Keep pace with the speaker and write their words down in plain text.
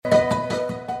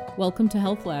Welcome to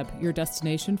Health Lab, your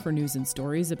destination for news and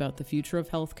stories about the future of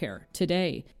healthcare.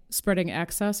 Today, spreading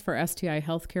access for STI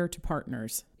healthcare to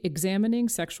partners. Examining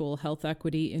sexual health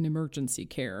equity in emergency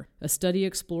care. A study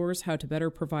explores how to better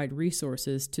provide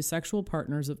resources to sexual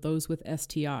partners of those with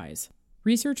STIs.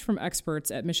 Research from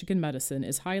experts at Michigan Medicine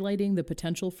is highlighting the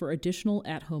potential for additional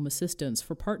at-home assistance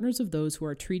for partners of those who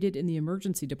are treated in the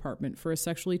emergency department for a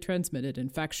sexually transmitted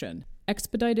infection.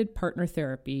 Expedited partner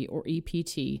therapy, or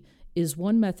EPT, is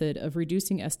one method of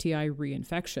reducing STI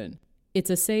reinfection. It's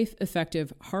a safe,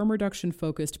 effective, harm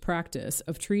reduction-focused practice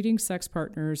of treating sex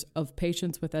partners of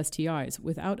patients with STIs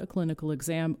without a clinical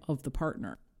exam of the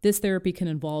partner. This therapy can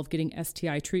involve getting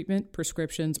STI treatment,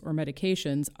 prescriptions, or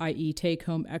medications, i.e.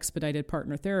 take-home expedited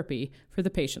partner therapy, for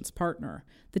the patient's partner.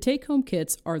 The take-home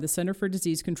kits are the Center for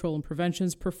Disease Control and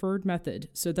Prevention's preferred method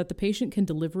so that the patient can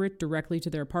deliver it directly to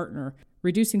their partner,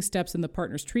 reducing steps in the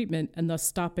partner's treatment and thus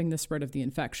stopping the spread of the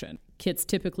infection. Kits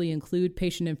typically include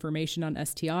patient information on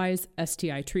STIs,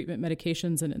 STI treatment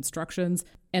medications and instructions,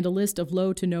 and a list of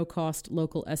low to no-cost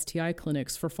local STI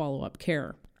clinics for follow-up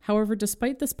care. However,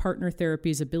 despite this partner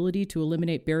therapy's ability to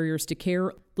eliminate barriers to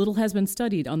care, little has been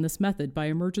studied on this method by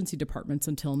emergency departments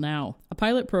until now. A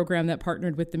pilot program that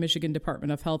partnered with the Michigan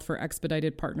Department of Health for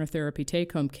expedited partner therapy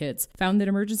take-home kits found that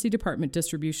emergency department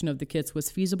distribution of the kits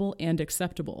was feasible and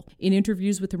acceptable. In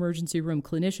interviews with emergency room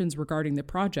clinicians regarding the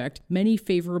project, many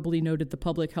favorably noted the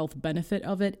public health benefit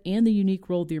of it and the unique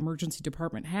role the emergency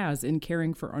department has in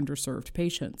caring for underserved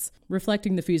patients.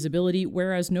 Reflecting the feasibility,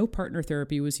 whereas no partner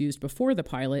therapy was used before the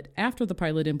pilot, after the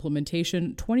pilot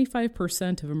implementation,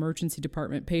 25% of emergency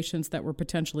department patients that were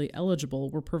potentially eligible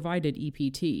were provided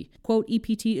EPT. Quote,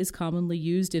 EPT is commonly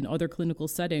used in other clinical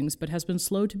settings but has been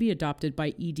slow to be adopted by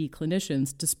ED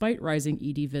clinicians despite rising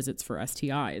ED visits for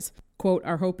STIs. Quote,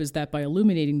 our hope is that by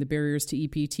illuminating the barriers to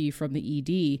EPT from the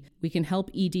ED, we can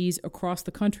help EDs across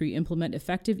the country implement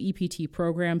effective EPT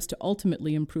programs to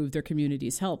ultimately improve their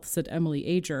community's health, said Emily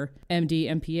Ager, MD,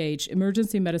 MPH,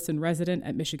 emergency medicine resident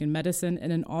at Michigan Medicine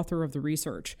and an author of the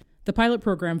research. The pilot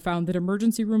program found that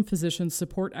emergency room physicians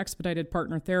support expedited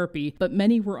partner therapy, but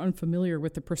many were unfamiliar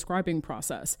with the prescribing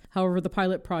process. However, the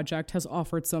pilot project has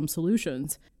offered some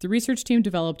solutions. The research team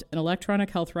developed an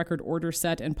electronic health record order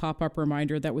set and pop-up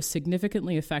reminder that was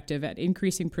significantly effective at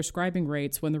increasing prescribing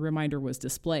rates when the reminder was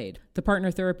displayed. The partner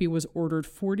therapy was ordered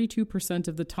 42%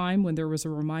 of the time when there was a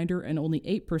reminder and only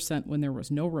 8% when there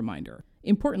was no reminder.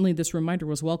 Importantly, this reminder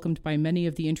was welcomed by many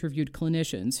of the interviewed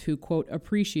clinicians who, quote,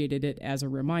 appreciated it as a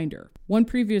reminder. One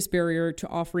previous barrier to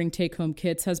offering take-home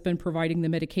kits has been providing the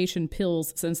medication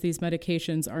pills since these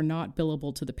medications are not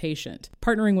billable to the patient.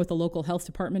 Partnering with a local health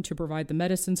department to provide the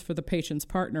medicines for the patient's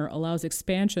partner allows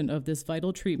expansion of this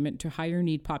vital treatment to higher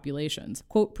need populations.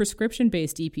 Quote,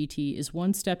 prescription-based EPT is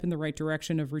one step in the right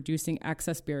direction of reducing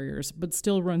access barriers, but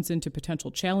still runs into potential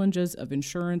challenges of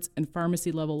insurance and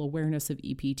pharmacy-level awareness of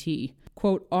EPT.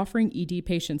 Quote, offering ED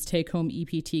patients take-home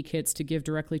EPT kits to give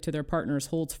directly to their partners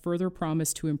holds further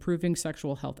promise to improving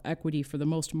sexual health equity for the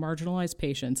most marginalized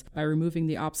patients by removing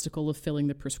the obstacle of filling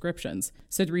the prescriptions,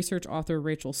 said research author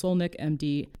Rachel Solnick,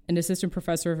 MD, an assistant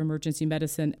professor of emergency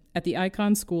medicine at the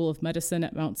Icahn School of Medicine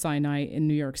at Mount Sinai in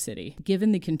New York City.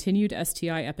 Given the continued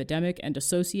STI epidemic and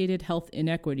associated health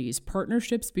inequities,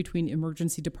 partnerships between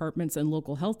emergency departments and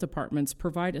local health departments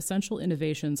provide essential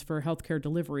innovations for healthcare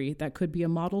delivery that could be a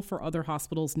model for other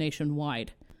hospitals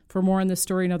nationwide. For more on this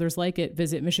story and others like it,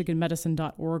 visit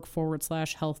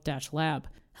michiganmedicine.org/health-lab.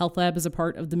 Health Lab is a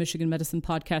part of the Michigan Medicine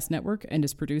Podcast Network and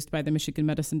is produced by the Michigan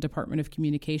Medicine Department of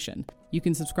Communication. You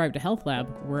can subscribe to Health Lab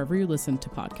wherever you listen to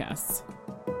podcasts.